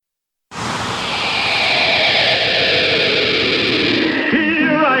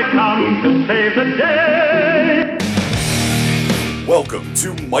to save the day. Welcome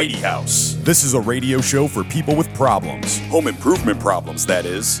to Mighty House. This is a radio show for people with problems. Home improvement problems, that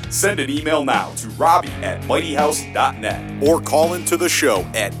is. Send an email now to robbie@mightyhouse.net or call into the show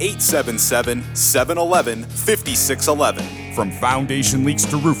at 877-711-5611. From foundation leaks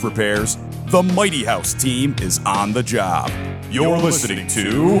to roof repairs, the Mighty House team is on the job. You're listening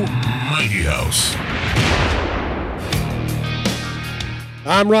to Mighty House.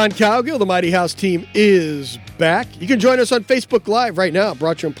 I'm Ron Cowgill. The Mighty House team is back. You can join us on Facebook Live right now,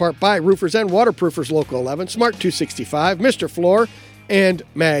 brought to you in part by Roofers and Waterproofers Local 11, Smart 265, Mr. Floor, and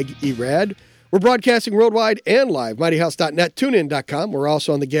Mag Erad. We're broadcasting worldwide and live, mightyhouse.net, tunein.com. We're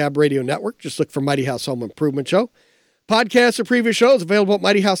also on the Gab Radio Network. Just look for Mighty House Home Improvement Show. Podcasts of previous shows available at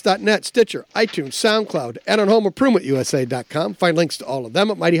mightyhouse.net, Stitcher, iTunes, SoundCloud, and on homeimprovementusa.com. Find links to all of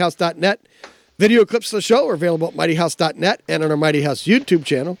them at mightyhouse.net. Video clips of the show are available at mightyhouse.net and on our Mighty House YouTube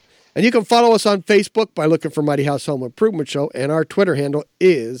channel. And you can follow us on Facebook by looking for Mighty House Home Improvement Show, and our Twitter handle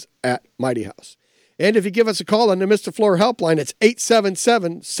is @MightyHouse. And if you give us a call on the Mr. Floor helpline, it's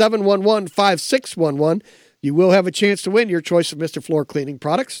 877-711-5611. You will have a chance to win your choice of Mr. Floor cleaning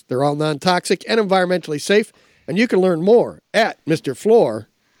products. They're all non-toxic and environmentally safe, and you can learn more at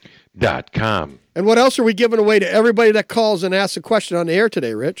MrFloor.com. And what else are we giving away to everybody that calls and asks a question on the air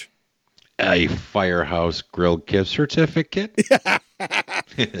today, Rich? A Firehouse Grill gift certificate.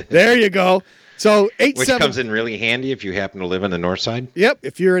 There you go. So Which comes in really handy if you happen to live on the north side. Yep.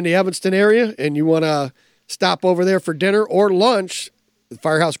 If you're in the Evanston area and you want to stop over there for dinner or lunch, the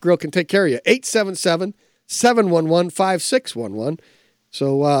Firehouse Grill can take care of you. 877-711-5611.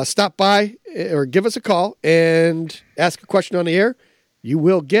 So stop by or give us a call and ask a question on the air. You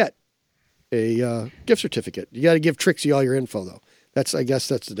will get a gift certificate. You got to give Trixie all your info, though. I guess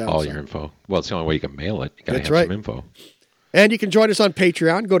that's the downside. All your info. Well, it's the only way you can mail it. You got to have some info. And you can join us on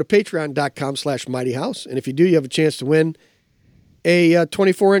Patreon. Go to patreon.com/mightyhouse. And if you do, you have a chance to win a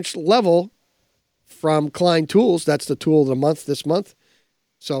 24-inch level from Klein Tools. That's the tool of the month this month.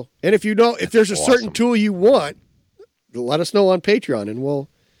 So, and if there's a certain tool you want, let us know on Patreon, and we'll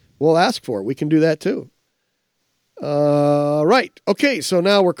ask for it. We can do that too. Right. Okay, so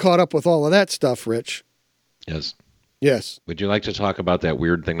now we're caught up with all of that stuff, Rich. Yes. Yes. Would you like to talk about that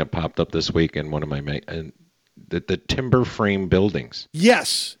weird thing that popped up this week in one of my the timber frame buildings?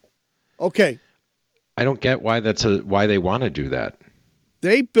 Yes. Okay. I don't get why why they want to do that.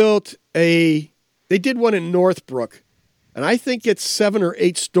 They did one in Northbrook, and I think it's 7 or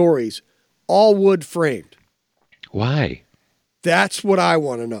 8 stories, all wood framed. Why? That's what I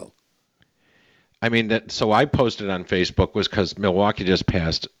want to know. I mean, so I posted on Facebook was because Milwaukee just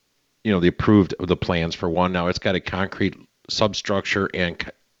passed, the approved of the plans for one. Now it's got a concrete substructure and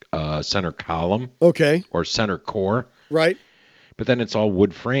center column. Okay. Or center core. Right. But then it's all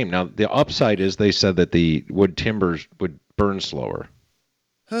wood frame. Now the upside is they said that the wood timbers would burn slower.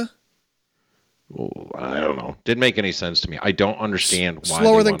 Huh? Well, I don't know. Didn't make any sense to me. I don't understand why they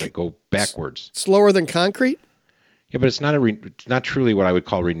want to go backwards. Slower than concrete? Yeah, but it's not truly what I would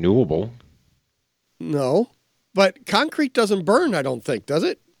call renewable. No, but concrete doesn't burn, I don't think, does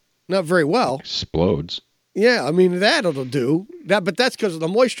it? Not very well. Explodes. Yeah, I mean, that'll do. But that's because of the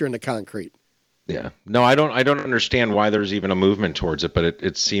moisture in the concrete. Yeah. No, I don't understand why there's even a movement towards it, but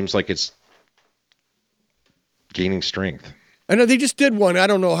it seems like it's gaining strength. I know they just did one. I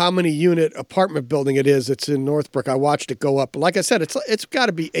don't know how many unit apartment building it is. It's in Northbrook. I watched it go up. But like I said, it's got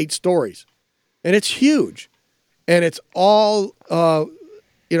to be 8 stories. And it's huge. And it's all,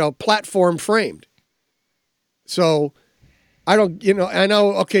 platform framed. So I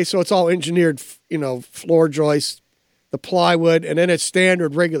know, okay, so it's all engineered, floor joists, the plywood, and then it's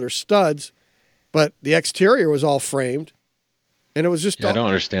standard regular studs. But the exterior was all framed. And it was just... I don't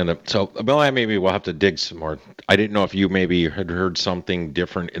understand that. So, Bill, maybe we'll have to dig some more. I didn't know if you maybe had heard something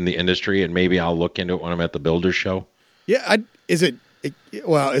different in the industry, and maybe I'll look into it when I'm at the Builders Show. Yeah, is it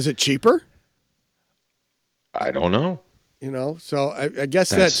cheaper? I don't know. So I guess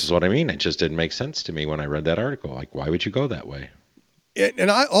that's what I mean. It just didn't make sense to me when I read that article. Like, why would you go that way?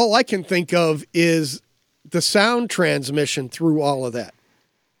 And all I can think of is the sound transmission through all of that.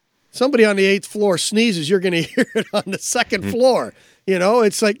 Somebody on the 8th floor sneezes, you're going to hear it on the 2nd floor.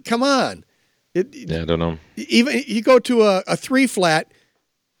 It's like, come on. I don't know. Even you go to a 3-flat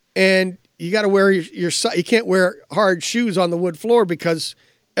and you got to wear you can't wear hard shoes on the wood floor because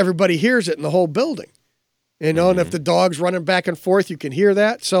everybody hears it in the whole building. And if the dog's running back and forth, you can hear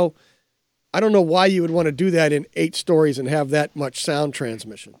that. So I don't know why you would want to do that in 8 stories and have that much sound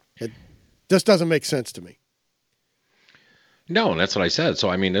transmission. It just doesn't make sense to me. No, and that's what I said. So,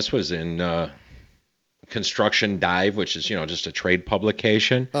 I mean, this was in Construction Dive, which is, just a trade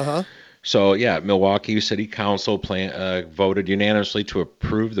publication. Uh-huh. So, yeah, Milwaukee City Council voted unanimously to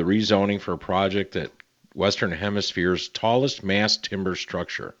approve the rezoning for a project at Western Hemisphere's tallest mass timber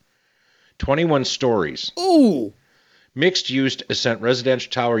structure. 21 stories. Ooh. Mixed-use ascent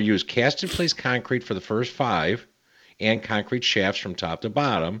residential tower used cast-in-place concrete for the first 5 and concrete shafts from top to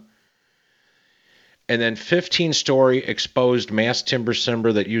bottom. And then 15-story exposed mass timber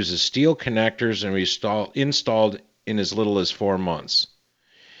that uses steel connectors and installed in as little as 4 months.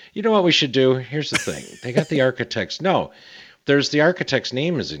 You know what we should do? Here's the thing. They got the architects. No, there's the architect's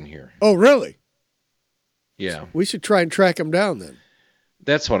name is in here. Oh, really? Yeah. We should try and track him down then.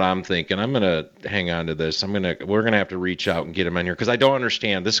 That's what I'm thinking. I'm going to hang on to this. We're going to have to reach out and get him in here because I don't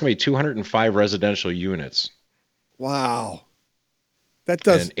understand. This is going to be 205 residential units. Wow. That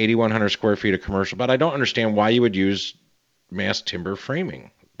does. And 8,100 square feet of commercial. But I don't understand why you would use mass timber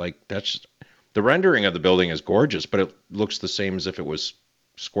framing. Like, that's the rendering of the building is gorgeous, but it looks the same as if it was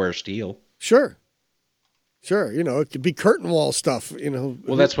square steel. Sure. You know, it could be curtain wall stuff, you know.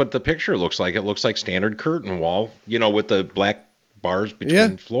 Well, that's what the picture looks like. It looks like standard curtain wall, you know, with the black bars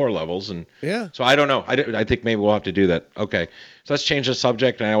between floor levels. And so I don't know. I think maybe we'll have to do that. Okay. So let's change the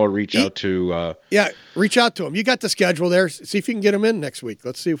subject, and I will reach out to... reach out to him. You got the schedule there. See if you can get him in next week.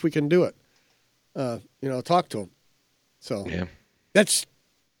 Let's see if we can do it. Talk to him. So that's...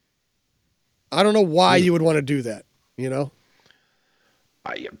 I don't know why you would want to do that, you know?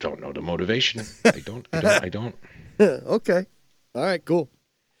 I don't know the motivation. I don't. Okay. All right, cool.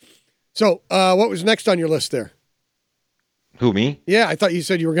 So what was next on your list there? Who, me? Yeah, I thought you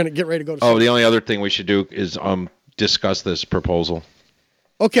said you were going to get ready to go to sleep. The only other thing we should do is discuss this proposal.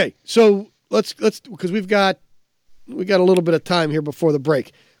 Okay, so let's because we got a little bit of time here before the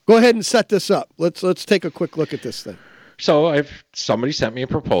break. Go ahead and set this up. Let's take a quick look at this thing. So somebody sent me a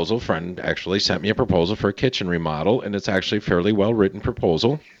proposal. A friend actually sent me a proposal for a kitchen remodel, and it's actually a fairly well-written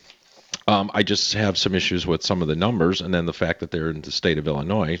proposal. I just have some issues with some of the numbers, and then the fact that they're in the state of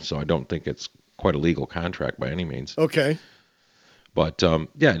Illinois, so I don't think it's quite a legal contract by any means. Okay. But, I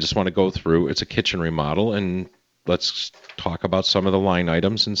just want to go through. It's a kitchen remodel, and let's talk about some of the line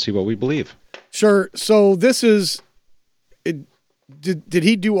items and see what we believe. Sure. So this is... Did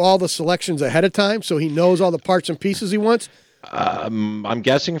he do all the selections ahead of time so he knows all the parts and pieces he wants? I'm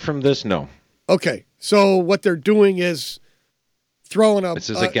guessing from this, no. Okay. So what they're doing is throwing this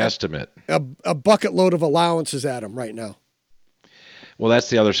is a guesstimate. A bucket load of allowances at him right now. Well, that's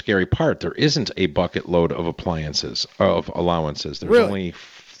the other scary part. There isn't a bucket load of allowances. There's really? Only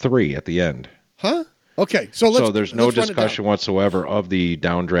 3 at the end. Huh? Okay. So there's no discussion whatsoever of the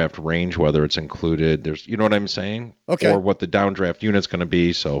downdraft range, whether it's included. You know what I'm saying? Okay. Or what the downdraft unit's going to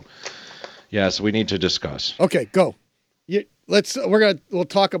be. So, yes, we need to discuss. Okay, go. We'll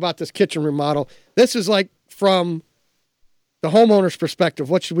talk about this kitchen remodel. This is like from the homeowner's perspective.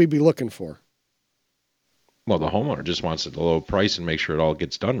 What should we be looking for? Well, the homeowner just wants it at a low price and make sure it all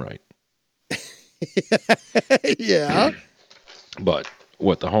gets done right. Yeah. But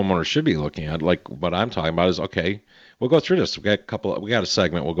what the homeowner should be looking at, like what I'm talking about, is okay. We'll go through this. We got a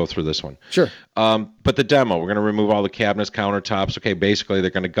segment. We'll go through this one. Sure. But the demo, we're going to remove all the cabinets, countertops. Okay, basically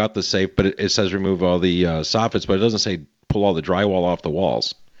they're going to gut the safe, but it says remove all the soffits, but it doesn't say pull all the drywall off the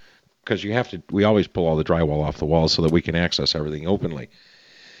walls, because we always pull all the drywall off the walls so that we can access everything openly.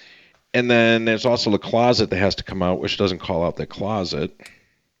 And then there's also the closet that has to come out, which doesn't call out the closet,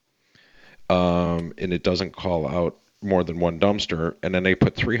 and it doesn't call out more than one dumpster. And then they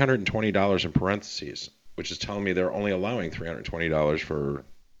put $320 in parentheses, which is telling me they're only allowing $320 for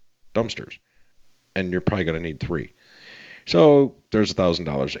dumpsters, and you're probably going to need 3. So there's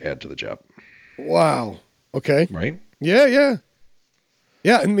 $1,000 to add to the job. Wow. Okay. Right? Yeah.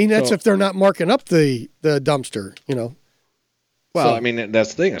 I mean, that's if they're not marking up the dumpster, you know. Well, so, I mean,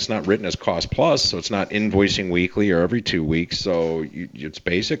 that's the thing. It's not written as cost plus, so it's not invoicing weekly or every 2 weeks. So it's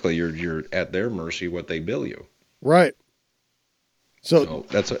basically you're at their mercy what they bill you. Right. So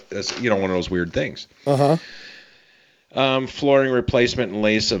that's one of those weird things. Uh-huh. Flooring replacement and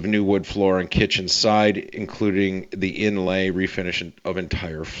lace of new wood floor on kitchen side, including the inlay refinish of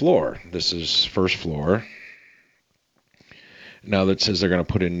entire floor. This is first floor. Now that says they're going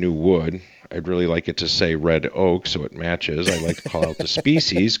to put in new wood. I'd really like it to say red oak so it matches. I like to call out the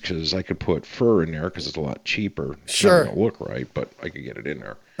species because I could put fir in there because it's a lot cheaper. Sure. It's not going to look right, but I could get it in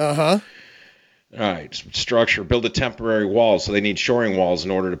there. Uh-huh. All right. Structure. Build a temporary wall. So they need shoring walls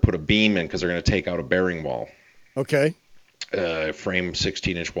in order to put a beam in because they're going to take out a bearing wall. Okay. Frame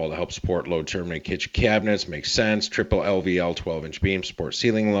 16-inch wall to help support load terminate kitchen cabinets. Makes sense. Triple LVL 12-inch beam support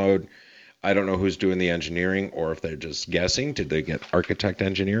ceiling load. I don't know who's doing the engineering or if they're just guessing. Did they get architect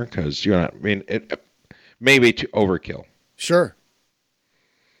engineer? Because, it may be too overkill. Sure.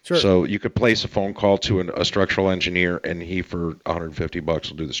 Sure. So you could place a phone call to a structural engineer, and he for $150 will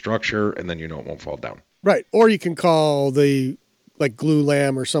do the structure, and then it won't fall down. Right. Or you can call like Glue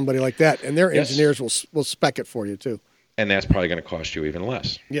Lamb or somebody like that, and their Yes. engineers will spec it for you too. And that's probably going to cost you even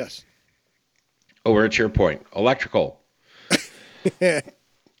less. Yes. Over at your point, electrical.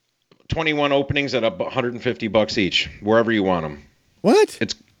 21 openings at $150 each, wherever you want them. What?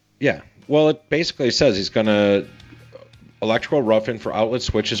 Well, it basically says he's going to electrical rough-in for outlet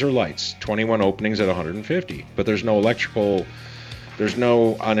switches or lights. 21 openings at $150. But there's no electrical. There's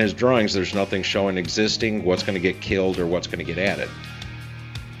no on his drawings. There's nothing showing existing, what's going to get killed, or what's going to get added.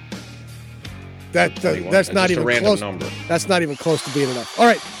 That's It's not just even a random close. number. That's not even close to being enough. All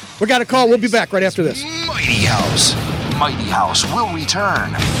right, we got a call. We'll be back right after this. Mighty House. Mighty House will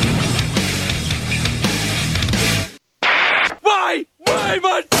return. Why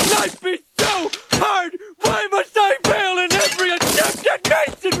must life be so hard? Why must I fail in every attempt at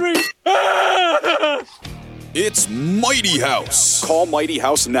masonry? It's Mighty House. Call Mighty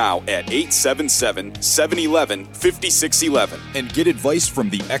House now at 877-711-5611 and get advice from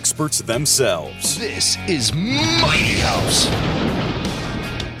the experts themselves. This is Mighty House.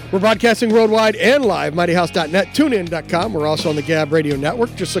 We're broadcasting worldwide and live, mightyhouse.net, tunein.com. We're also on the Gab Radio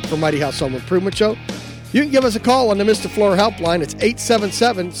Network. Just look for Mighty House Home Improvement Show. You can give us a call on the Mr. Floor helpline. It's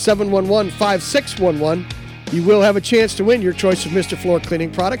 877-711-5611. You will have a chance to win your choice of Mr. Floor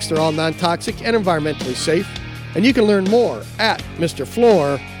cleaning products. They're all non-toxic and environmentally safe. And you can learn more at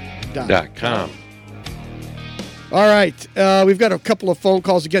MrFloor.com. All right. We've got a couple of phone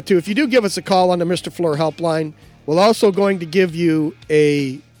calls to get to. If you do give us a call on the Mr. Floor helpline, we're also going to give you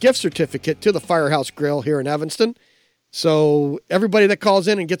a gift certificate to the Firehouse Grill here in Evanston. So everybody that calls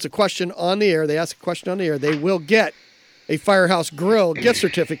in and gets a question on the air, they ask a question on the air, they will get a Firehouse Grill gift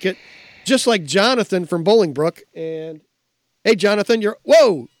certificate, just like Jonathan from Bolingbrook. And hey, Jonathan,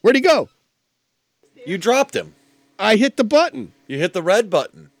 whoa, where'd he go? You dropped him. I hit the button. You hit the red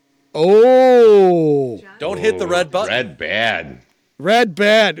button. Oh. Don't hit the red button. Red bad. Red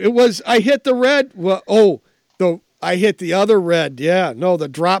bad. I hit the red. Well, I hit the other red. Yeah, no, the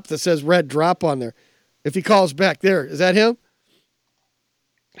drop that says red drop on there. If he calls back there, is that him?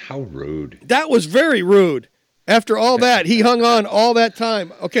 How rude. That was very rude. After all that, he hung on all that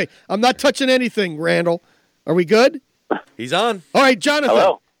time. Okay, I'm not touching anything, Randall. Are we good? He's on. All right, Jonathan.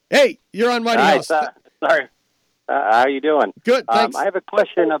 Hello. Hey, you're on Mighty House. Sorry. How you doing? Good, thanks. I have a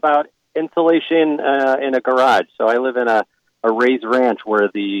question about insulation in a garage. So I live in a raised ranch where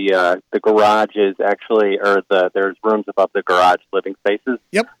the garage is actually, there's rooms above the garage, living spaces.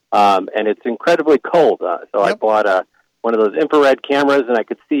 Yep. And it's incredibly cold. So I bought one of those infrared cameras, and I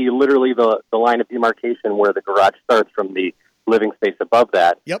could see literally the line of demarcation where the garage starts from the living space above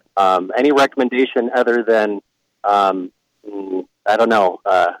that. Yep. Any recommendation other than, I don't know,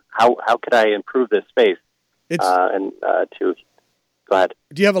 how could I improve this space? Go ahead.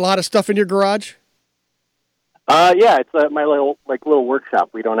 Do you have a lot of stuff in your garage? Yeah, it's my little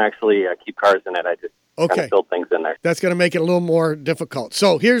workshop. We don't actually keep cars in it. I just kind of build things in there. That's going to make it a little more difficult.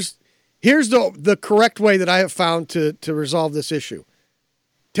 So here's the correct way that I have found to resolve this issue.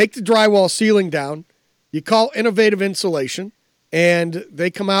 Take the drywall ceiling down. You call Innovative Insulation, and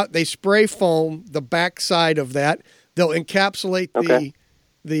they come out. They spray foam the back side of that. They'll encapsulate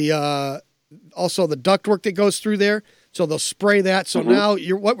also the ductwork that goes through there. So they'll spray that. So now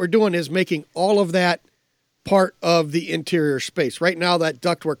what we're doing is making all of that part of the interior space. Right now, that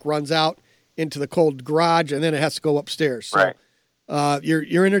ductwork runs out into the cold garage, and then it has to go upstairs. So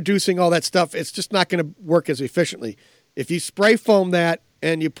you're introducing all that stuff. It's just not going to work as efficiently. If you spray foam that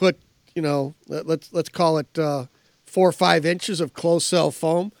and you put, let's call it 4 or 5 inches of closed cell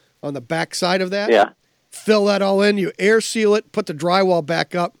foam on the back side of that, fill that all in, you air seal it, put the drywall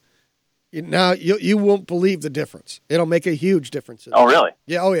back up. Now you won't believe the difference. It'll make a huge difference. Oh, really?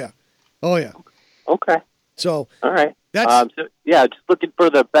 Yeah. Oh, yeah. Oh, yeah. Okay. So, all right. That's just looking for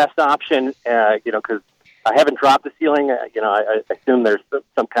the best option, because I haven't dropped the ceiling. I assume there's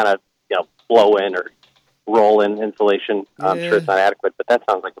some kind of, blow-in or roll-in insulation. I'm sure it's not adequate, but that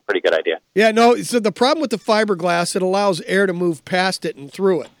sounds like a pretty good idea. Yeah, no, so the problem with the fiberglass, it allows air to move past it and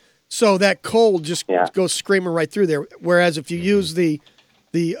through it. So that cold just goes screaming right through there. Whereas if you use the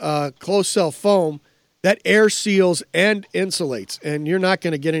closed cell foam, that air seals and insulates, and you're not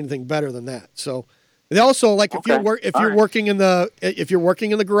going to get anything better than that. So they also if you're working in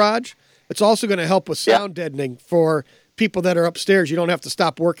the garage, it's also going to help with sound deadening for people that are upstairs. You don't have to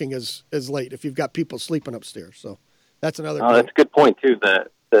stop working as late if you've got people sleeping upstairs. So that's another. Oh, that's a good point too.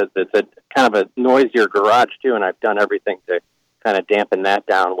 It's a kind of a noisier garage too, and I've done everything to kind of dampen that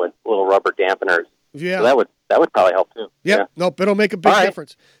down with little rubber dampeners. Yeah, so that would probably help too. Yep. Yeah. Nope, it'll make a big All right.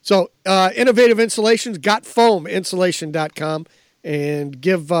 difference. So, Innovative Installations, gotfoaminsulation.com, and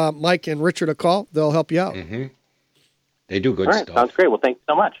give Mike and Richard a call. They'll help you out. Mm-hmm. They do good All right, stuff. sounds great. Well, thanks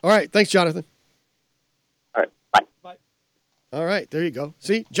so much. All right. Thanks, Jonathan. All right, bye. All right. There you go.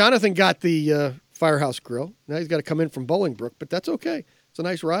 See, Jonathan got the Firehouse Grill. Now he's got to come in from Bolingbrook, but that's okay. It's a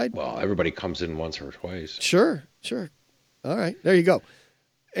nice ride. Well, everybody comes in once or twice. Sure. All right. There you go.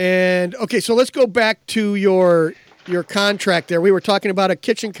 And, okay, so let's go back to your contract there. We were talking about a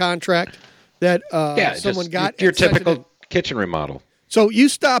kitchen contract that someone got. Your and sent it in. typical kitchen remodel. So you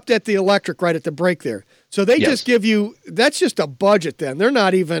stopped at the electric right at the break there. So they just give you, that's just a budget then. They're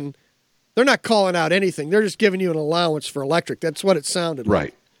not calling out anything. They're just giving you an allowance for electric. That's what it sounded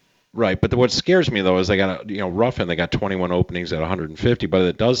like. Right. But what scares me, though, is they got, Ruffin, they got 21 openings at 150, but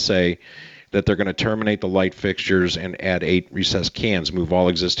it does say that they're going to terminate the light fixtures and add 8 recessed cans, move all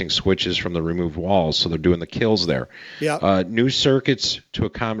existing switches from the removed walls. So they're doing the kills there. Yeah. New circuits to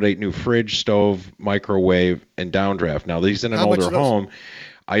accommodate new fridge, stove, microwave, and downdraft. Now, these in an How much older are those? home,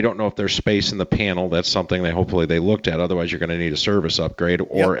 I don't know if there's space in the panel. That's something that hopefully they looked at. Otherwise, you're going to need a service upgrade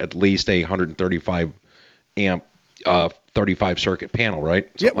or at least a 135 amp, 35 circuit panel, right?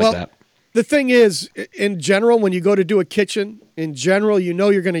 Something like that. The thing is, in general, when you go to do a kitchen, in general,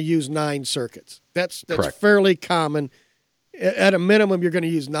 you're going to use 9 circuits. That's Correct. fairly common. At a minimum, you're going to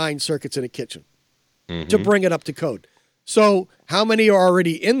use 9 circuits in a kitchen to bring it up to code. So how many are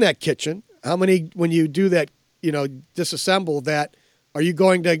already in that kitchen? How many, when you do that, disassemble that, are you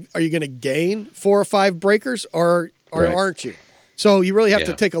going to gain 4 or 5 breakers or Right. aren't you? So you really have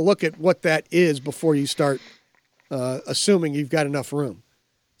to Yeah. take a look at what that is before you start assuming you've got enough room.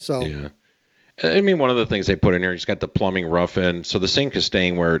 So Yeah. I mean, one of the things they put in here, he's got the plumbing rough in. So the sink is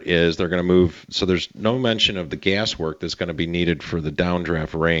staying where it is. They're going to move. So there's no mention of the gas work that's going to be needed for the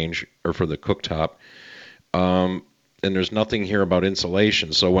downdraft range or for the cooktop. And there's nothing here about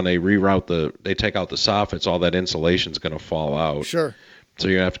insulation. So when they they take out the soffits, all that insulation is going to fall out. sure. So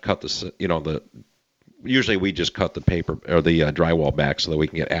you have to cut usually we just cut the paper or the drywall back so that we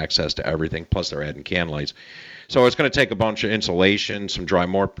can get access to everything. Plus they're adding can lights. So it's going to take a bunch of insulation,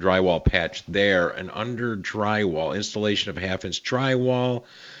 more drywall patch there, and under drywall, installation of 1/2-inch drywall,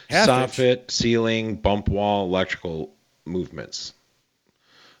 soffit, ceiling, bump wall, electrical movements.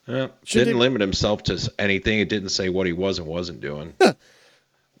 Didn't limit himself to anything. It didn't say what he was and wasn't doing.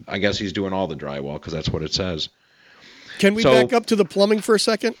 I guess he's doing all the drywall because that's what it says. Can we back up to the plumbing for a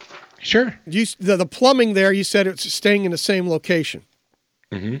second? Sure. The plumbing there, you said it's staying in the same location.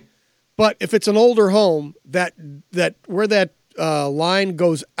 Mm-hmm. But if it's an older home, that where that line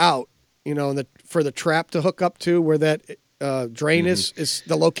goes out, for the trap to hook up to, where that drain is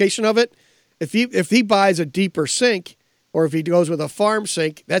the location of it. If he buys a deeper sink, or if he goes with a farm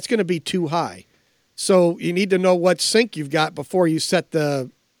sink, that's going to be too high. So you need to know what sink you've got before you set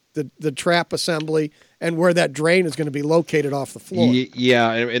the trap assembly and where that drain is going to be located off the floor.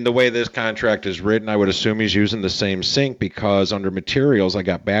 Yeah, and the way this contract is written, I would assume he's using the same sink because under materials, I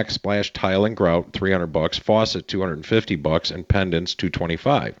got backsplash, tile, and grout, $300, faucet, $250, and pendants,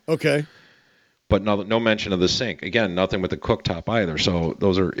 $225. Okay. But no mention of the sink. Again, nothing with the cooktop either. So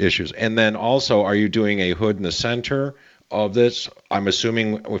those are issues. And then also, are you doing a hood in the center of this? I'm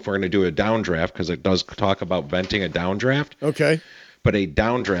assuming if we're going to do a downdraft, because it does talk about venting a downdraft. Okay. But a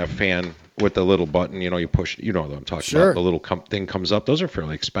downdraft fan with the little button, you push, what I'm talking Sure. about. The little thing comes up. Those are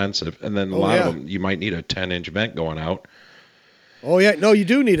fairly expensive. And then a lot of them, you might need a 10-inch vent going out. Oh, yeah. No, you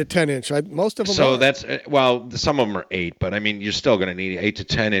do need a 10-inch. Most of them So are. that's, some of them are 8, but I mean, you're still going to need 8 to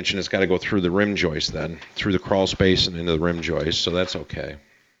 10-inch, and it's got to go through the rim joist then, through the crawl space and into the rim joist. So that's okay.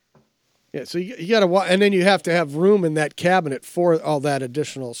 Yeah, so you got to, and then you have to have room in that cabinet for all that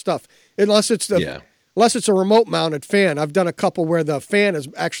additional stuff. Unless it's a remote mounted fan. I've done a couple where the fan is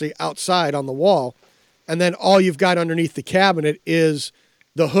actually outside on the wall, and then all you've got underneath the cabinet is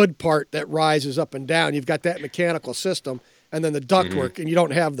the hood part that rises up and down. You've got that mechanical system, and then the ductwork, and you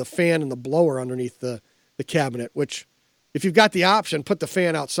don't have the fan and the blower underneath the cabinet, which if you've got the option, put the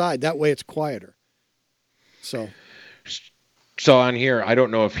fan outside. That way it's quieter. So on here, I don't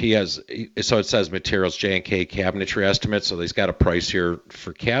know if he has, so it says materials, J&K cabinetry estimates. So he's got a price here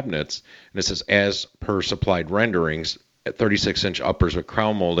for cabinets. And it says as per supplied renderings at 36-inch uppers with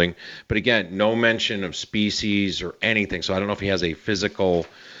crown molding. But again, no mention of species or anything. So I don't know if he has a physical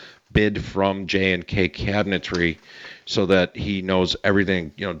bid from J&K cabinetry so that he knows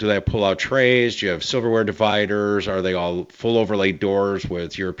everything. Do they have pull-out trays? Do you have silverware dividers? Are they all full overlay doors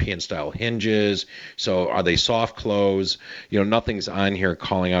with European-style hinges? So are they soft close? Nothing's on here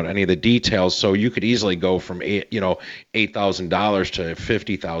calling out any of the details. So you could easily go from $8,000 to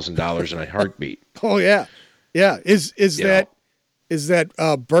 $50,000 in a heartbeat. Oh, yeah. Yeah. Is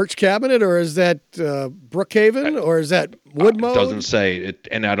that Birch cabinet, or is that Brookhaven, or is that wood mode? It doesn't say it,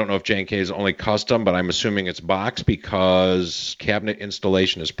 and I don't know if J&K is only custom, but I'm assuming it's box because cabinet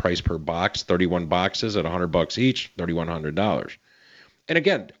installation is priced per box. 31 boxes at $100 each, $3,100. And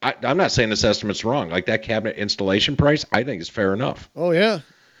again, I'm not saying this estimate's wrong. Like that cabinet installation price, I think is fair enough. Oh yeah.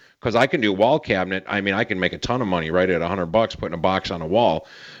 Because I can do wall cabinet. I mean, I can make a ton of money right at $100 putting a box on a wall.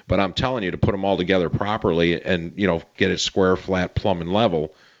 But I'm telling you, to put them all together properly and get it square, flat, plumb, and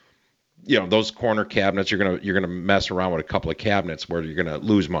level. Those corner cabinets, you're gonna mess around with a couple of cabinets where you're gonna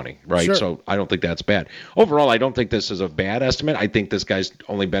lose money, right? Sure. So I don't think that's bad. Overall, I don't think this is a bad estimate. I think this guy's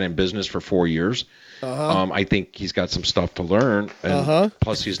only been in business for 4 years. I think he's got some stuff to learn, and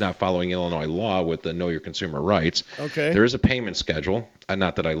plus he's not following Illinois law with the Know Your Consumer Rights. Okay. There is a payment schedule, and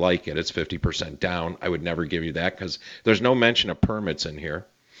not that I like it. It's 50% down. I would never give you that because there's no mention of permits in here.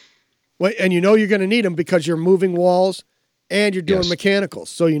 Well, and you're going to need them because you're moving walls and you're doing mechanicals.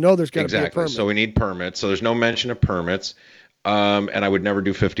 So there's got to be a permit. So we need permits. So there's no mention of permits. And I would never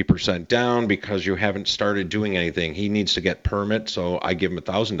do 50% down because you haven't started doing anything. He needs to get permit. So I give him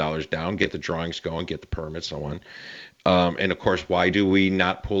 $1,000 down, get the drawings going, get the permits, so on. And of course, why do we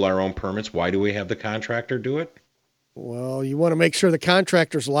not pull our own permits? Why do we have the contractor do it? Well, you want to make sure the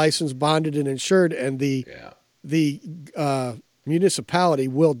contractor's licensed, bonded, and insured, and the municipality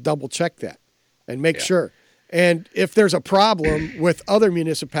will double check that and make sure. And if there's a problem with other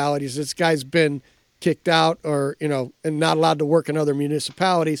municipalities, this guy's been kicked out or, and not allowed to work in other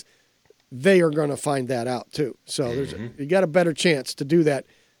municipalities, they are going to find that out too. So you got a better chance to do that.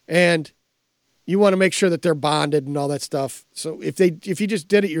 And you want to make sure that they're bonded and all that stuff. So if you just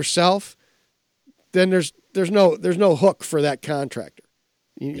did it yourself, then there's no hook for that contractor.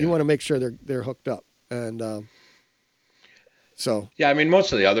 You want to make sure they're hooked up. And I mean,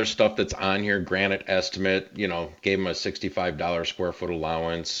 most of the other stuff that's on here, granite estimate, gave him a $65 square foot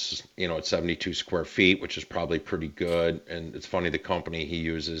allowance, at 72 square feet, which is probably pretty good. And it's funny, the company he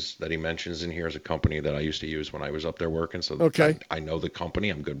uses that he mentions in here is a company that I used to use when I was up there working. So I know the company.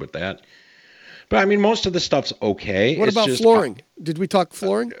 I'm good with that. But I mean, most of the stuff's okay. What about flooring? Did we talk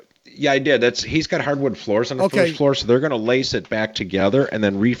flooring? Yeah, I did. He's got hardwood floors on the first floor, so they're going to lace it back together and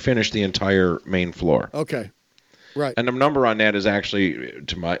then refinish the entire main floor. Okay. Right. And the number on that is actually,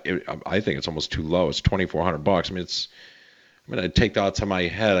 I think it's almost too low. It's $2,400. I mean, I'm going to take that out to my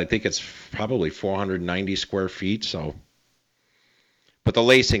head. I think it's probably 490 square feet. So, but the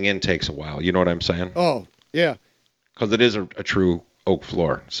lacing in takes a while. You know what I'm saying? Oh, yeah. Because it is a true oak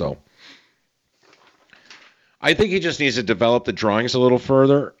floor. So, I think he just needs to develop the drawings a little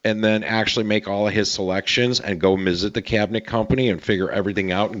further and then actually make all of his selections and go visit the cabinet company and figure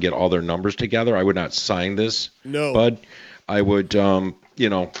everything out and get all their numbers together. I would not sign this, Bud. I would,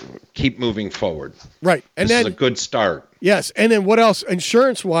 keep moving forward. Right. And this is a good start. Yes. And then what else?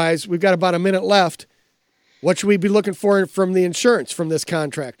 Insurance-wise, we've got about a minute left. What should we be looking for from the insurance from this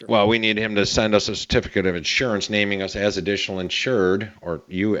contractor? Well, we need him to send us a certificate of insurance naming us as additional insured, or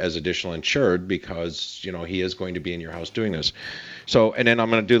you as additional insured, because, he is going to be in your house doing this. So, and then I'm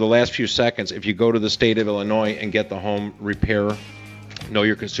going to do the last few seconds. If you go to the state of Illinois and get the home repair, Know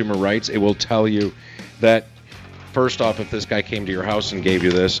Your Consumer Rights, it will tell you that, first off, if this guy came to your house and gave you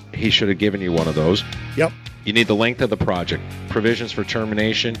this, he should have given you one of those. Yep. You need the length of the project, provisions for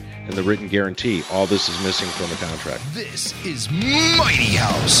termination, and the written guarantee. All this is missing from the contract. This is Mighty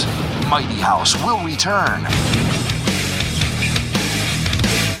House. Mighty House will return.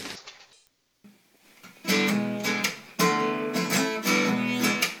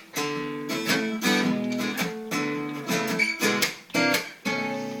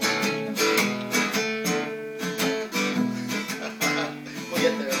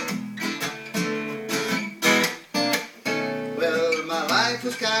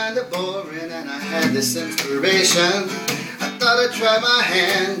 This inspiration, I thought I'd try my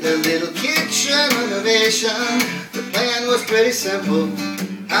hand, a little kitchen renovation. The plan was pretty simple,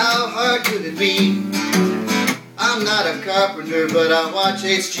 how hard could it be? I'm not a carpenter, but I watch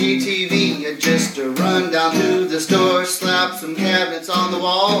HGTV. Just to run down to the store, slap some cabinets on the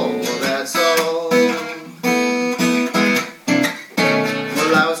wall, that's all.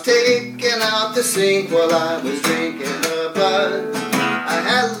 Well, I was taking out the sink while I was drinking a bud. I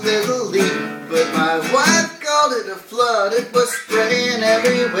had a little leak, but my wife called it a flood. It was spraying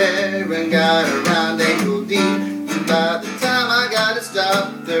everywhere and got around ankle deep. And by the time I got it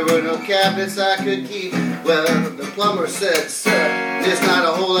stopped, there were no cabinets I could keep. Well, the plumber said, sir, there's not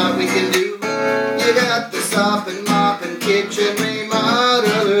a whole lot we can do. You got the sop and mop and kitchen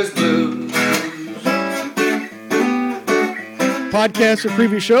remodeler's blues. Podcasts of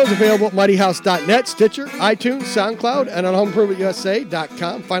previous shows available at mightyhouse.net, Stitcher, iTunes, SoundCloud, and on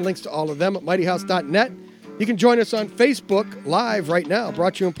HomeImprovementUSA.com. Find links to all of them at mightyhouse.net. You can join us on Facebook Live right now,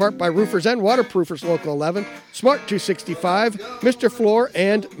 brought to you in part by Roofers and Waterproofers Local 11, Smart 265, Mr. Floor,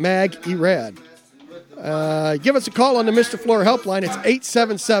 and Mag Erad. Give us a call on the Mr. Floor helpline. It's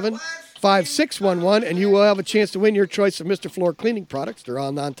 877-5611, and you will have a chance to win your choice of Mr. Floor cleaning products. They're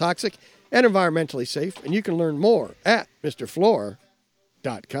all non-toxic and environmentally safe, and you can learn more at MrFloor.com.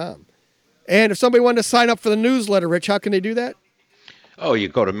 And if somebody wanted to sign up for the newsletter, Rich, how can they do that? Oh, you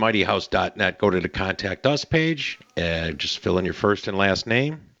go to mightyhouse.net, go to the Contact Us page, and just fill in your first and last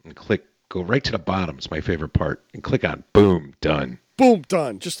name, and go right to the bottom. It's my favorite part. And click on Boom, Done. Boom,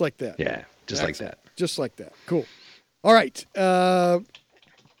 done. Just like that. Yeah, just like that. Just like that. Cool. All right.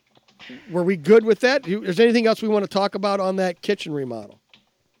 Were we good with that? Is there anything else we want to talk about on that kitchen remodel?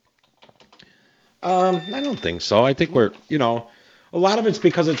 I don't think so. I think we're, a lot of it's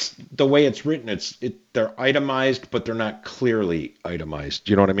because it's the way it's written. They're itemized, but they're not clearly itemized.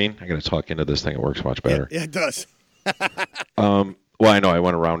 You know what I mean? I got to talk into this thing. It works much better. Yeah, it does. Well, I know I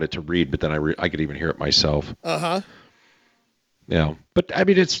went around it to read, but then I could even hear it myself. Uh-huh. Yeah, but I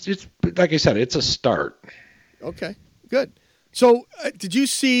mean, it's like I said, it's a start. Okay, good. So, did you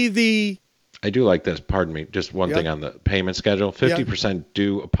see the? I do like this. Pardon me. Just one thing on the payment schedule: 50%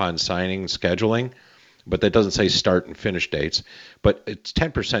 due upon signing scheduling, but that doesn't say start and finish dates. But it's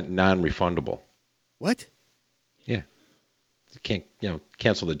 10% non-refundable. What? Yeah, you can't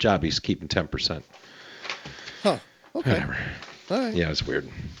cancel the job. He's keeping 10%. Huh. Okay. Whatever. All right. Yeah, it's weird.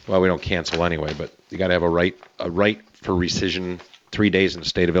 Well, we don't cancel anyway, but you got to have a right for rescission 3 days in the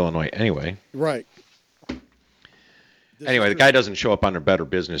state of Illinois anyway. Right. Anyway, the guy doesn't show up on the Better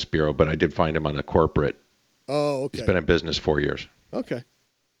Business Bureau, but I did find him on the corporate. Oh, okay. He's been in business 4 years. Okay.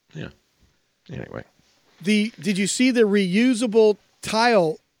 Yeah. Anyway. Did you see the reusable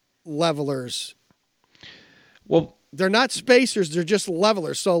tile levelers? Well, they're not spacers, they're just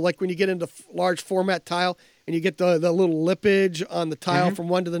levelers. So like when you get into large format tile and you get the little lippage on the tile from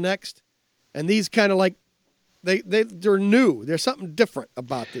one to the next, and these kind of like they're new. There's something different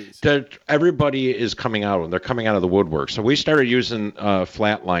about these. Everybody is coming out, and they're coming out of the woodwork. So we started using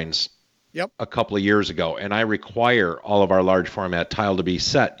flat lines a couple of years ago, and I require all of our large format tile to be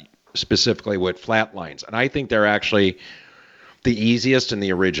set specifically with flat lines. And I think they're actually the easiest and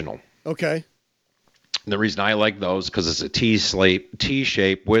the original. Okay. And the reason I like those because it's a T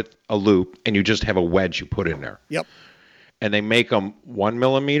shape with a loop, and you just have a wedge you put in there. Yep. And they make them 1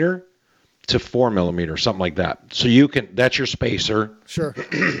 millimeter to 4 millimeter, something like that. So that's your spacer. Sure.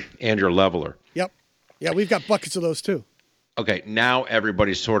 And your leveler. Yep. Yeah, we've got buckets of those too. Okay, now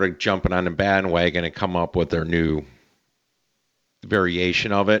everybody's sort of jumping on the bandwagon and come up with their new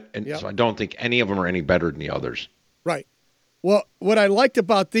variation of it. And so I don't think any of them are any better than the others. Right. Well, what I liked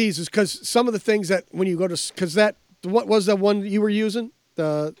about these is because some of the things that when you go to, because what was the one you were using?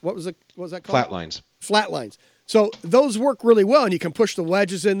 What was that called? Flat lines. Flat lines. So those work really well, and you can push the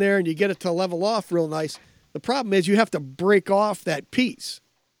wedges in there, and you get it to level off real nice. The problem is you have to break off that piece,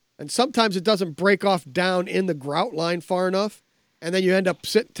 and sometimes it doesn't break off down in the grout line far enough, and then you end up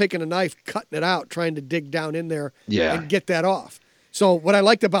taking a knife, cutting it out, trying to dig down in there and get that off. So what I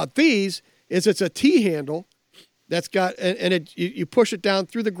liked about these is it's a T-handle that's got, you push it down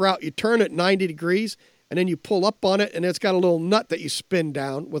through the grout, you turn it 90 degrees, and then you pull up on it, and it's got a little nut that you spin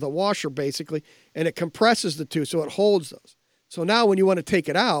down with a washer, basically, and it compresses the two, so it holds those. So now when you want to take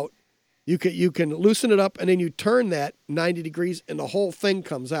it out, you can loosen it up, and then you turn that 90 degrees, and the whole thing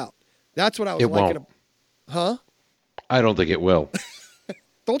comes out. That's what I was liking. Huh? I don't think it will.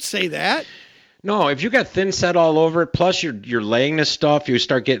 Don't say that. No, if you got thin set all over it, plus you're laying this stuff, you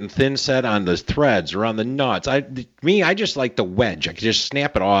start getting thin set on the threads or on the nuts. I just like the wedge. I can just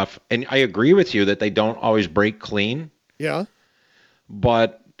snap it off. And I agree with you that they don't always break clean. Yeah.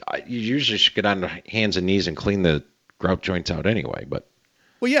 But you usually should get on the hands and knees and clean the grout joints out anyway. But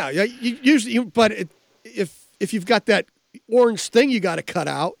well, yeah, you usually, but if you've got that orange thing you got to cut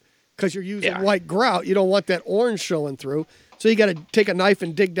out because you're using white grout, you don't want that orange showing through. So you got to take a knife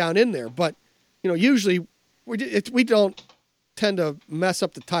and dig down in there. But usually we don't tend to mess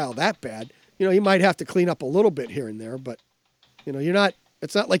up the tile that bad. You might have to clean up a little bit here and there, but you're not.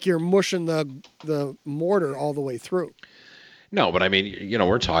 It's not like you're mushing the mortar all the way through. No, but I mean,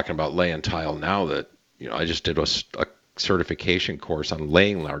 we're talking about laying tile now. That I just did a certification course on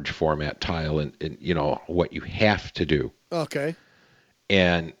laying large format tile, and what you have to do. Okay.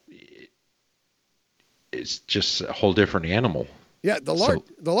 And it's just a whole different animal. Yeah, the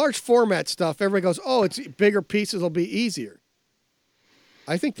large format stuff, everybody goes, oh, it's bigger pieces will be easier.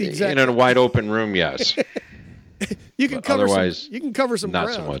 I think the exact... In a wide open room, yes. You can But cover otherwise, some. You can cover some not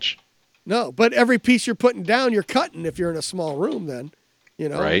ground. so much. No, but every piece you're putting down, you're cutting if you're in a small room. Then,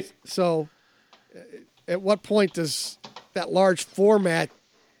 Right. So, at what point does that large format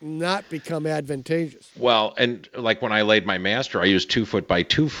not become advantageous? Well, and like when I laid my master, I used 2 foot by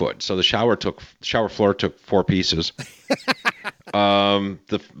 2 foot. So the shower floor took 4 pieces.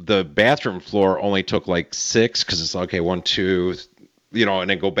 The bathroom floor only took like 6 because it's okay, 1, 2, and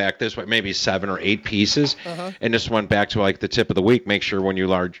then go back this way, maybe 7 or 8 pieces. And this went back to like the tip of the week. Make sure when you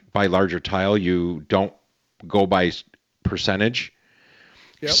buy larger tile, you don't go by percentage.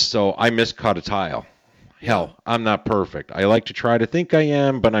 Yep. So I miscut a tile. Hell, I'm not perfect. I like to try to think I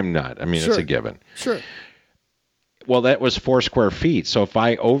am, but I'm not. I mean, Sure. it's a given. Sure. Well, that was 4 square feet. So if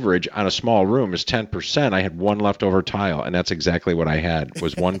I overage on a small room is 10%, I had 1 leftover tile, and that's exactly what I had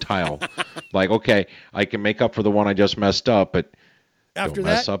was 1 tile. Like, okay, I can make up for the one I just messed up, but After don't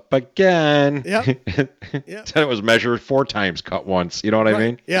that, mess up again. Yep. Yep. So it was measured 4 times, cut once. You know what I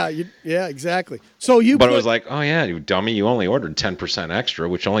mean? Yeah. Yeah. Exactly. So you. But put, it was like, oh yeah, you dummy, you only ordered 10% extra,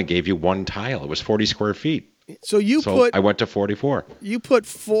 which only gave you 1 tile. It was 40 square feet. So I went to 44. You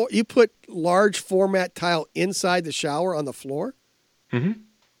put large format tile inside the shower on the floor. Mm-hmm.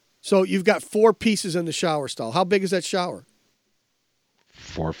 So you've got 4 pieces in the shower stall. How big is that shower?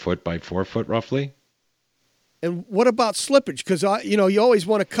 4 foot by 4 foot, roughly. And what about slippage? Because you always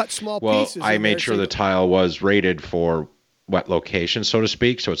want to cut small Well, pieces. I in made there sure so the tile was rated for wet location, so to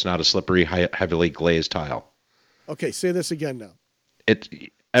speak, so it's not a slippery, heavily glazed tile. Okay, say this again now.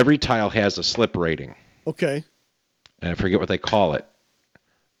 Every tile has a slip rating, Okay. and I forget what they call it.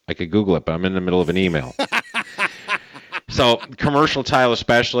 I could Google it, but I'm in the middle of an email. So commercial tile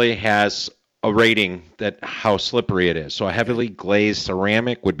especially has a rating that how slippery it is. So a heavily glazed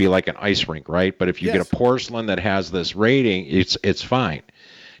ceramic would be like an ice rink, right? But if you get a porcelain that has this rating, it's fine.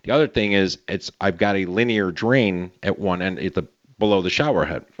 The other thing is I've got a linear drain at one end below the shower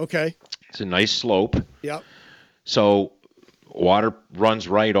head. Okay. It's a nice slope. Yep. So water runs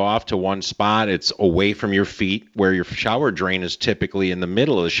right off to one spot. It's away from your feet, where your shower drain is typically in the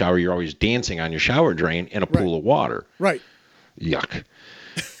middle of the shower. You're always dancing on your shower drain in a pool of water. Right. Yuck.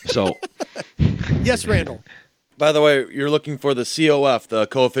 So. Yes, Randall. By the way, you're looking for the COF, the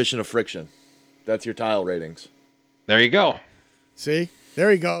coefficient of friction. That's your tile ratings. There you go. See? There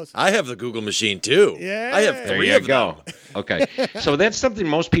he goes. I have the Google machine too. Yeah. I have There 3 you of go. them. Okay. So that's something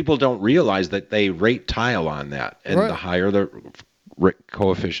most people don't realize, that they rate tile on that. And Right. the higher the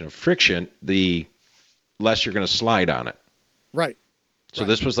coefficient of friction, the less you're going to slide on it. Right. So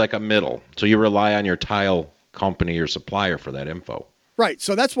this was like a middle. So you rely on your tile company or supplier for that info. Right.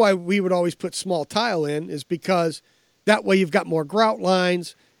 So that's why we would always put small tile in, is because that way you've got more grout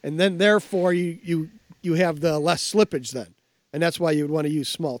lines, and then therefore you have the less slippage then. And that's why you would want to use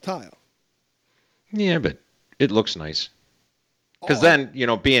small tile. Yeah, but it looks nice. Because then,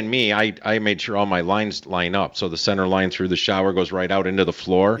 being me, I made sure all my lines line up. So the center line through the shower goes right out into the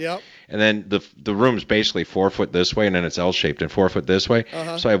floor. Yep. And then the room's basically 4 foot this way, and then it's L-shaped and 4 foot this way.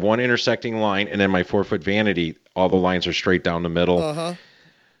 Uh-huh. So I have one intersecting line, and then my 4 foot vanity, all the lines are straight down the middle. Uh-huh.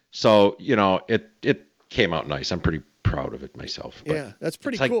 So, it came out nice. I'm pretty proud of it myself. But Yeah, that's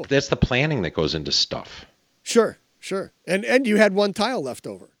pretty it's like, cool. that's the planning that goes into stuff. Sure. And you had 1 tile left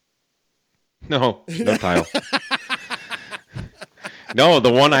over. No tile. No,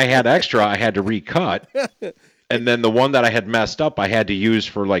 the one I had extra, I had to recut. And then the one that I had messed up, I had to use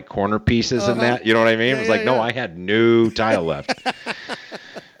for like corner pieces and that. You know what I mean? Yeah, It was like, no, I had no tile left.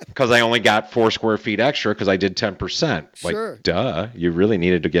 Because I only got 4 square feet extra because I did 10%. Sure. Like, duh. You really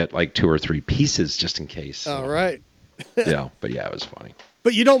needed to get like 2 or 3 pieces just in case. All right. Yeah, but yeah, it was funny.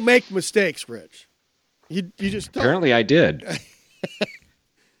 But you don't make mistakes, Rich. You just don't. Apparently I did.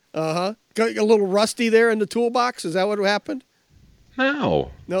 Uh-huh. Got a little rusty there in the toolbox? Is that what happened?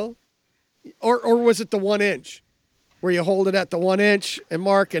 No. No? Or was it the 1 inch? Where you hold it at the 1 inch and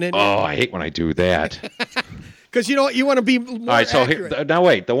mark and then... Oh, I hate when I do that. Because you want to be more All right, so accurate. now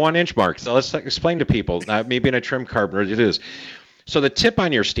wait, the 1 inch mark. So let's explain to people. Me being a trim carpenter, it is. So the tip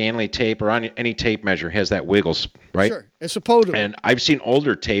on your Stanley tape or on any tape measure has that wiggles, right? Sure. It's supposedly. And I've seen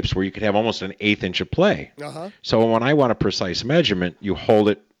older tapes where you could have almost an 1/8 inch of play. Uh-huh. So when I want a precise measurement, you hold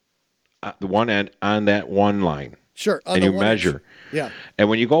it at the one end on that one line. Sure. On And the you 1 inch. measure. Yeah. And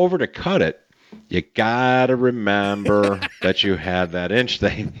when you go over to cut it, you got to remember that you had that inch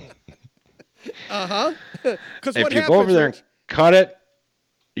thing. Uh-huh. Because If you go over there and cut it,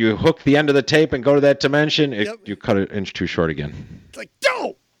 you hook the end of the tape and go to that dimension, Yep. you cut it an inch too short again. It's like,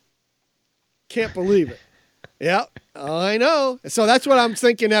 no! Can't believe it. Yeah, I know. So that's what I'm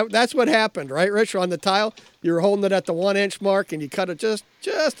thinking. That's what happened, right, Rich? On the tile, you were holding it at the 1 inch mark and you cut it just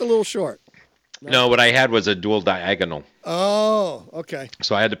a little short. No, what I had was a dual diagonal. Oh, okay.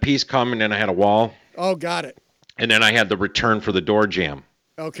 So I had the piece come, and then I had a wall, Oh, got it. and then I had the return for the door jamb.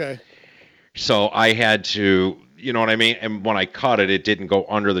 Okay. So I had to, you know what I mean? And when I cut it, it didn't go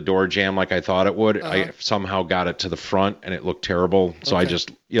under the door jamb like I thought it would. I somehow got it to the front, and it looked terrible. So I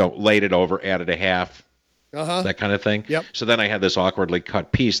just, laid it over, added a half, that kind of thing. Yep. So then I had this awkwardly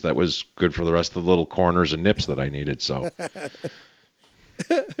cut piece that was good for the rest of the little corners and nips that I needed. So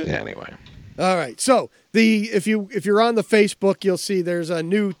anyway. All right. So if you're on the Facebook, you'll see there's a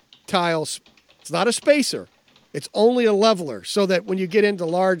new tile. It's not a spacer. It's only a leveler, so that when you get into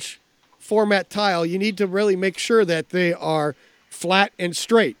large format tile, you need to really make sure that they are flat and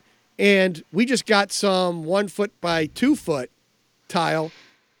straight. And we just got some 1 foot by 2 foot tile,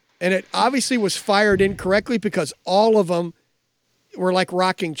 and it obviously was fired incorrectly because all of them were like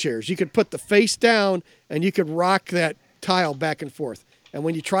rocking chairs. You could put the face down and you could rock that tile back and forth. And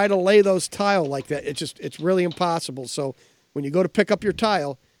when you try to lay those tile like that, it's really impossible. So when you go to pick up your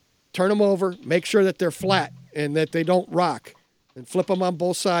tile, turn them over, make sure that they're flat and that they don't rock, and flip them on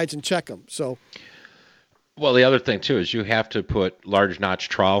both sides and check them. So, well, the other thing too is you have to put large notch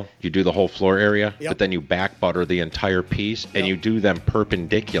trowel. You do the whole floor area, but then you back butter the entire piece, and you do them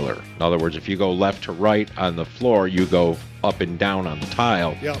perpendicular. In other words, if you go left to right on the floor, you go up and down on the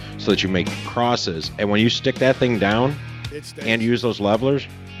tile, so that you make crosses. And when you stick that thing down and use those levelers,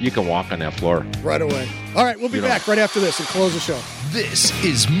 you can walk on that floor right away. All right, we'll be back right after this and close the show. This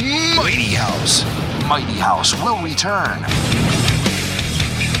is Mighty House. Mighty House will return.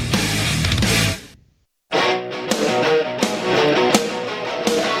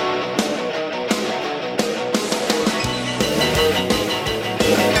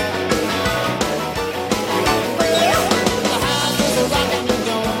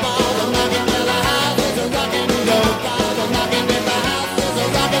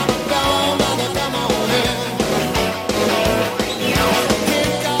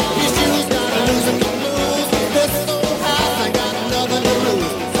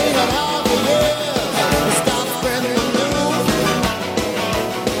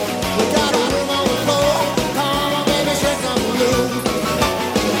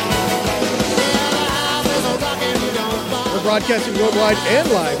 Broadcasting worldwide and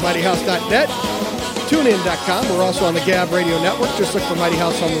live, mightyhouse.net, tunein.com. We're also on the Gab Radio Network. Just look for Mighty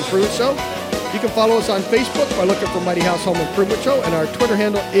House Home Improvement Show. You can follow us on Facebook by looking for Mighty House Home Improvement Show, and our Twitter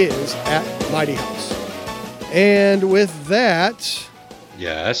handle is @Mighty House. And with that,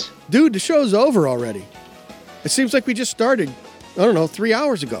 yes, dude, the show's over already. It seems like we just started, 3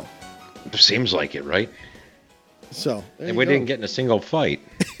 hours ago. It seems like it, right? So, and we didn't get in a single fight.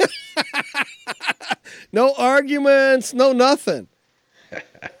 No arguments, no nothing.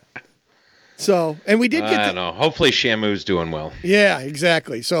 So, and we did get I don't know. Hopefully Shamu's doing well. Yeah,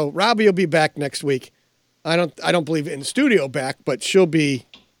 exactly. So Robbie will be back next week. I don't believe in studio back, but she'll be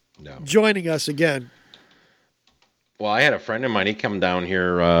joining us again. Well, I had a friend of mine. He come down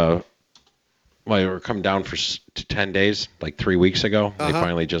here. We were come down for 10 days, like 3 weeks ago. They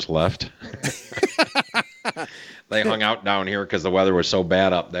finally just left. They hung out down here because the weather was so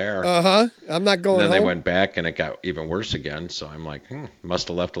bad up there. I'm not going and then home. They went back, and it got even worse again. So I'm like, must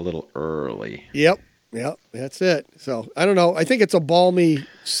have left a little early. Yep, that's it. So I don't know. I think it's a balmy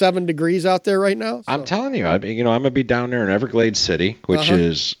 7 degrees out there right now. So. I'm telling you, I'm going to be down there in Everglades City, which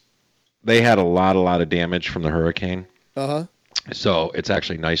is, they had a lot of damage from the hurricane. So it's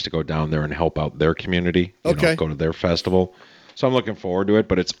actually nice to go down there and help out their community. You know, go to their festival. So I'm looking forward to it,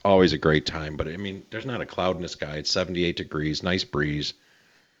 but it's always a great time. But I mean, there's not a cloud in the sky. It's 78 degrees, nice breeze.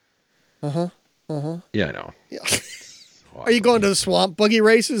 Yeah, I know. Yeah. Awesome. Are you going to the swamp buggy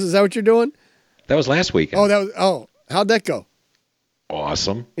races? Is that what you're doing? That was last weekend. How'd that go?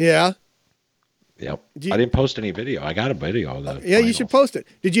 Awesome. Yeah. Yep. I didn't post any video. I got a video of that. You should post it.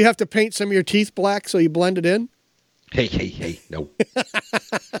 Did you have to paint some of your teeth black so you blend it in? Hey, no.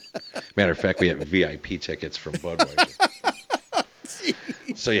 Matter of fact, we have VIP tickets from Budweiser.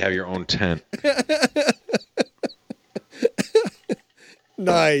 So you have your own tent.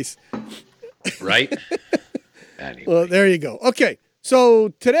 Nice. Right? Anyway. Well, there you go. Okay. So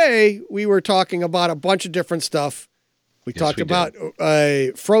today we were talking about a bunch of different stuff. We talked about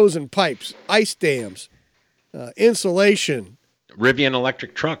frozen pipes, ice dams, insulation. Rivian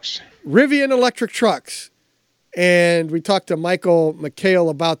electric trucks. And we talked to Michael McHale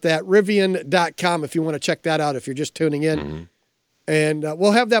about that. Rivian.com if you want to check that out if you're just tuning in. And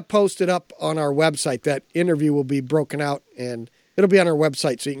we'll have that posted up on our website. That interview will be broken out, and it'll be on our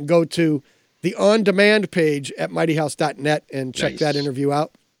website. So you can go to the on-demand page at mightyhouse.net and check that interview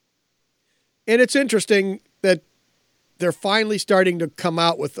out. And it's interesting that they're finally starting to come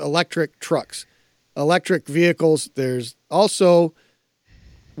out with electric trucks. electric vehicles. There's also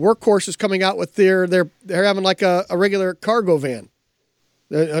Workhorses coming out with they're having like a regular cargo van,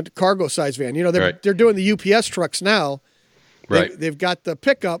 a cargo size van. You know, they're doing the UPS trucks now. Right. They've got the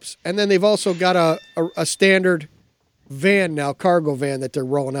pickups, and then they've also got a standard van now, cargo van that they're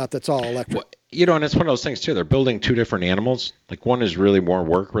rolling out that's all electric. Well, you know, and it's one of those things too. They're building two different animals. Like one is really more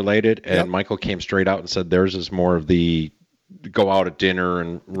work related, and Yep. Michael came straight out and said theirs is more of the go out at dinner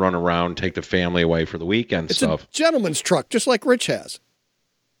and run around, take the family away for the weekend It's stuff. a gentleman's truck, just like Rich has.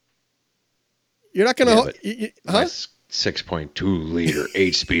 You're not going to... Yeah, my 6.2 liter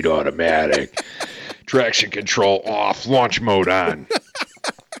 8-speed automatic, traction control off, launch mode on.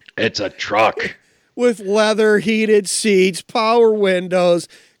 It's a truck. With leather, heated seats, power windows,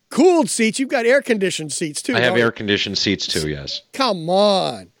 cooled seats. You've got air-conditioned seats, too. I have don't you? air-conditioned seats too, yes. Come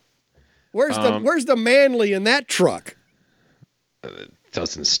on. Where's the manly in that truck? It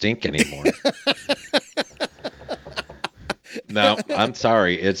doesn't stink anymore. No, I'm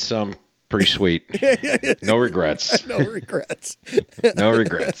sorry. It's pretty sweet. No regrets. No regrets. No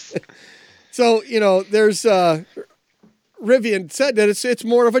regrets. So, you know, there's Rivian said that it's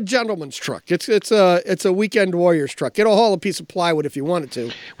more of a gentleman's truck. It's a weekend warrior's truck. It'll haul a piece of plywood if you wanted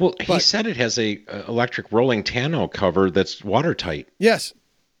to. Well, he said it has a electric rolling tonneau cover that's watertight. Yes.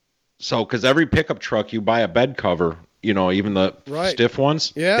 So, because every pickup truck you buy a bed cover, you know, even the stiff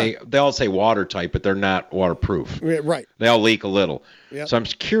ones, Yeah. they all say watertight, but they're not waterproof. Right. They all leak a little. Yep. So I'm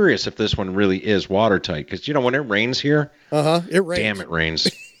curious if this one really is watertight, because you know when it rains here, It rains. damn, it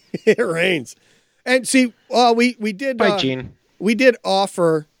rains. It rains. And see, we did. Bye, Gene. We did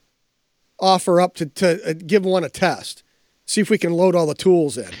offer up to give one a test, see if we can load all the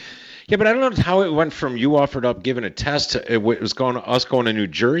tools in. Yeah, but I don't know how it went from you offered up giving a test to it was going to New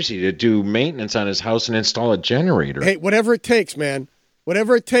Jersey to do maintenance on his house and install a generator. Hey, whatever it takes, man.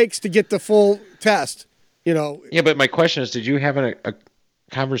 Whatever it takes to get the full test. You know. Yeah, but my question is, did you have a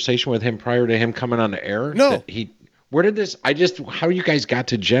conversation with him prior to him coming on the air? No. Where did this? How you guys got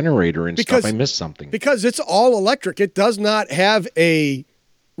to generator and stuff? I missed something. Because it's all electric. It does not have a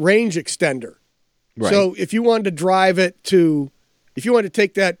range extender. Right. So if you wanted to drive it if you wanted to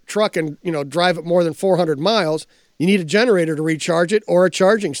take that truck and, you know, drive it more than 400 miles, you need a generator to recharge it or a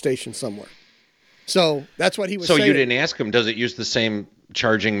charging station somewhere. So that's what he was saying. So you didn't ask him, does it use the same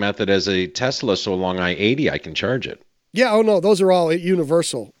charging method as a Tesla? So along I-80, I can charge it. Yeah. Oh, no. Those are all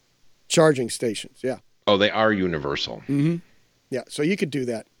universal charging stations. Yeah. Oh, they are universal. Mm-hmm. Yeah. So you could do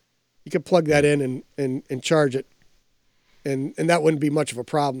that. You could plug that in and charge it. And that wouldn't be much of a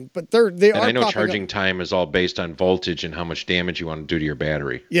problem. But they are. And I know charging time is all based on voltage and how much damage you want to do to your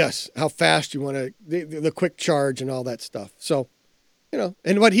battery. Yes, how fast you want to, the quick charge and all that stuff. So, you know,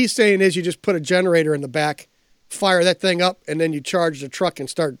 and what he's saying is you just put a generator in the back, fire that thing up, and then you charge the truck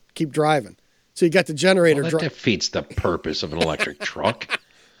and keep driving. So you got the generator. Well, that defeats the purpose of an electric truck.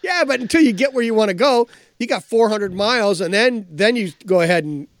 Yeah, but until you get where you want to go, you got 400 miles, and then you go ahead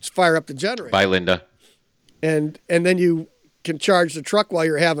and fire up the generator. Bye, Linda. And then you can charge the truck while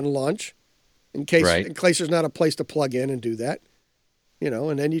you're having lunch, in case there's not a place to plug in and do that. You know,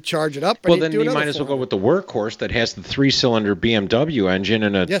 and then you charge it up. And Well, then you might as well go with the Workhorse that has the 3-cylinder BMW engine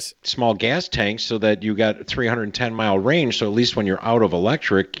and a small gas tank, so that you got 310-mile range. So at least when you're out of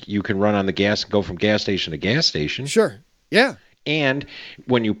electric, you can run on the gas and go from gas station to gas station. Sure. Yeah. And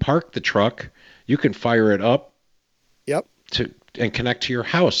when you park the truck, you can fire it up. Yep. And connect to your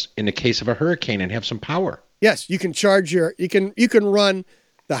house in the case of a hurricane and have some power. Yes, you can charge you can run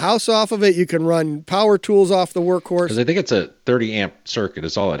the house off of it. You can run power tools off the Workhorse. Because I think it's a 30-amp circuit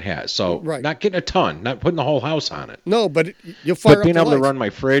is all it has. So not getting a ton, not putting the whole house on it. No, but you'll fire up being the able to lights. run my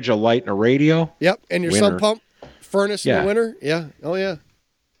fridge, a light, and a radio. Yep, and your sump pump furnace in the winter. Yeah. Oh, yeah.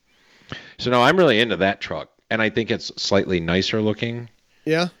 So, no, I'm really into that truck. And I think it's slightly nicer looking.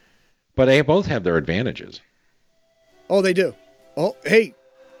 Yeah. But they both have their advantages. Oh, they do. Oh, hey,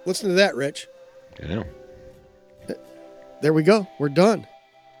 listen to that, Rich. I know. There we go. We're done.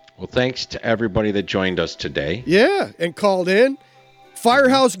 Well, thanks to everybody that joined us today. Yeah, and called in.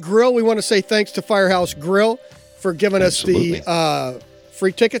 Firehouse Grill. We want to say thanks to Firehouse Grill for giving us the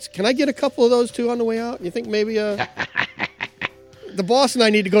free tickets. Can I get a couple of those, too, on the way out? You think maybe the boss and I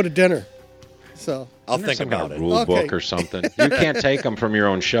need to go to dinner. So I'll think about it. Rule book or something. You can't take them from your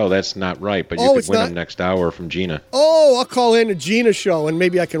own show. That's not right. But you could win them next hour from Gina. Oh, I'll call in a Gina show, and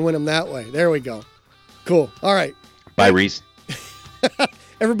maybe I can win them that way. There we go. Cool. All right. Bye, Reese.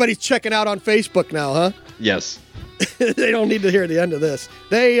 Everybody's checking out on Facebook now, huh? Yes. They don't need to hear the end of this.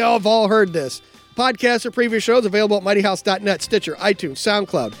 They have all heard this. Podcasts or previous shows available at mightyhouse.net, Stitcher, iTunes,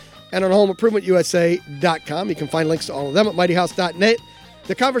 SoundCloud, and on HomeImprovementUSA.com. You can find links to all of them at mightyhouse.net.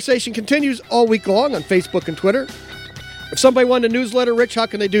 The conversation continues all week long on Facebook and Twitter. If somebody wanted a newsletter, Rich, how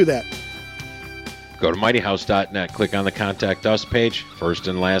can they do that? Go to mightyhouse.net. Click on the Contact Us page. First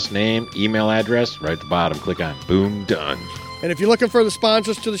and last name, email address, right at the bottom. Click on boom, done. And if you're looking for the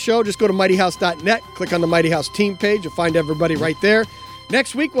sponsors to the show, just go to mightyhouse.net. Click on the Mighty House team page. You'll find everybody right there.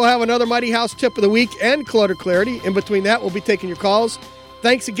 Next week, we'll have another Mighty House tip of the week and Clutter Clarity. In between that, we'll be taking your calls.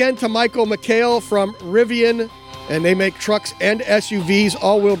 Thanks again to Michael McHale from Rivian, and they make trucks and SUVs,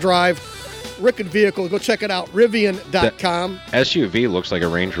 all-wheel drive, wicked vehicle. Go check it out, Rivian.com. The SUV looks like a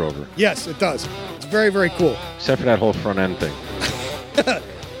Range Rover. Yes, it does. It's very, very cool. Except for that whole front end thing.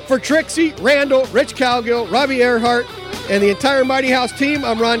 For Trixie, Randall, Rich Calgill, Robbie Earhart, and the entire Mighty House team,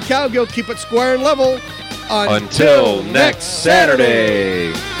 I'm Ron Calgill. Keep it square and level. Until next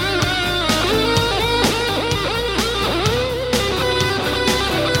Saturday.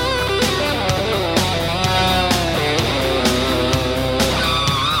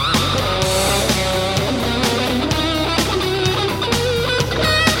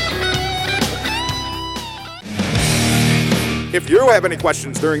 If you have any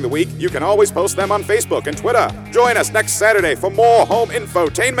questions during the week, you can always post them on Facebook and Twitter. Join us next Saturday for more home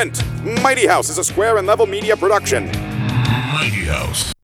infotainment. Mighty House is a Square and Level media production. Mighty House.